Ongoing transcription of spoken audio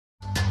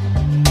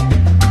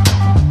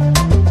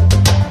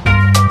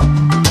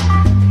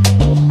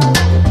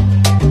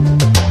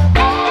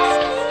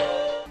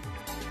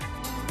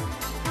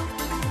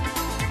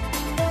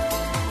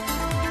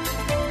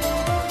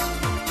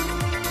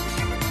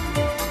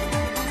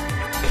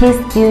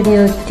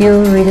keyestudio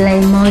dual relay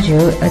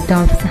module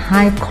adopts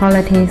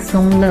high-quality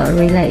solar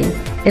relay.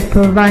 It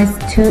provides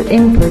 2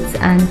 inputs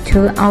and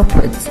 2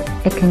 outputs.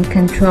 It can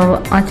control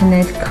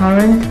alternate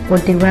current or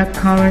direct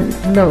current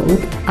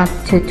load up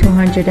to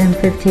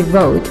 250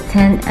 volt,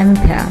 10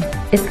 ampere.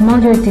 Its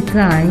module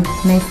design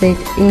makes it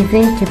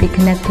easy to be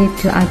connected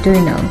to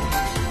Arduino.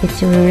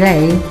 Its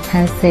relay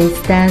has a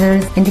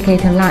status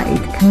indicator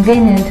light,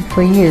 convenient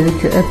for you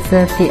to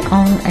observe the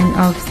on and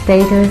off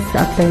status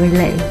of the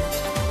relay.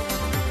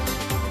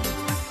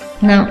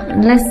 Now,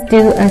 let's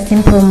do a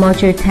simple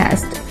module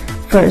test.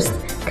 First,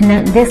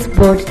 connect this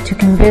board to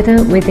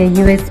computer with a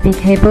USB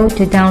cable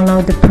to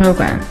download the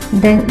program.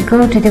 Then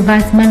go to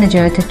Device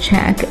Manager to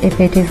check if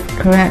it is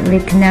correctly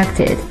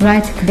connected.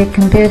 Right-click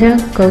Computer,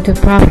 go to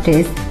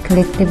Properties,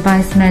 click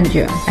Device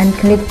Manager, and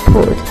click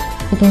Port.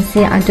 You can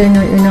see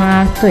Arduino Uno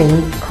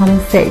R3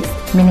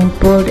 COM6, meaning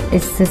board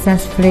is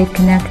successfully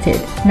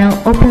connected. Now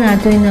open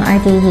Arduino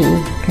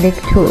IDE, click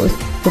Tools.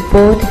 For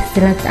board,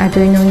 select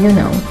Arduino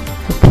Uno.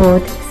 For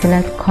port,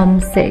 select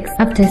COM6.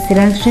 After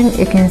selection,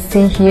 you can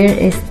see here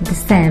is the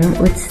same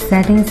with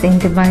settings in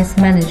Device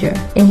Manager.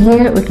 In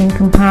here, we can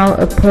compile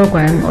a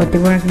program or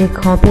directly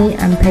copy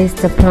and paste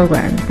the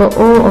program. For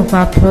all of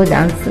our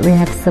products, we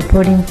have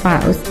supporting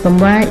files from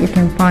where you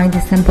can find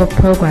the sample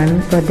program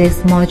for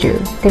this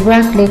module.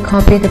 Directly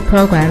copy the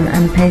program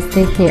and paste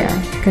it here.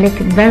 Click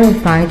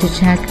Verify to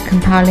check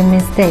compiling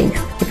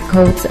mistakes. If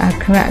codes are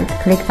correct,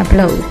 click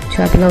Upload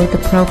to upload the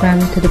program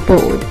to the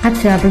board.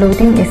 After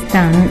uploading is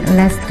done,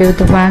 let's do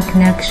the wire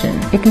connection.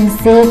 You can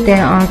see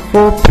there are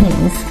 4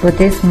 pins for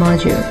this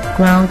module: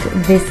 ground,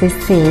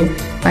 VCC,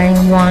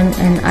 IN1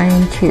 and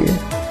IN2.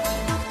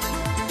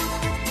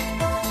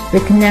 We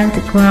connect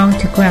ground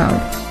to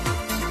ground,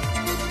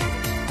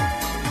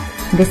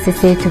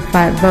 VCC to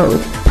 5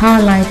 volt.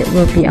 Power light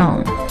will be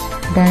on.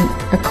 Then,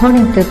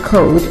 according to the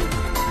code,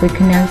 we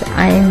connect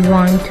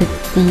IN1 to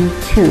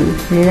D2,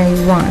 relay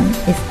 1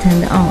 is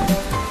turned on.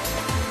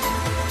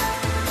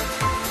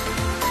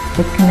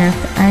 We connect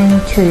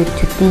IN2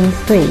 to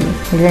D3,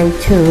 relay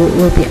 2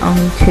 will be on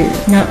too.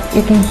 Now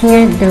you can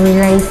hear the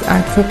relays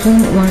are ticking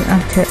one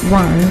after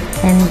one,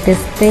 and the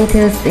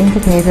status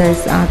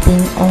indicators are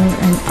being on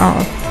and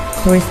off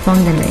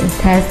correspondingly.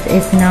 Test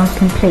is now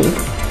complete.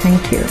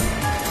 Thank you.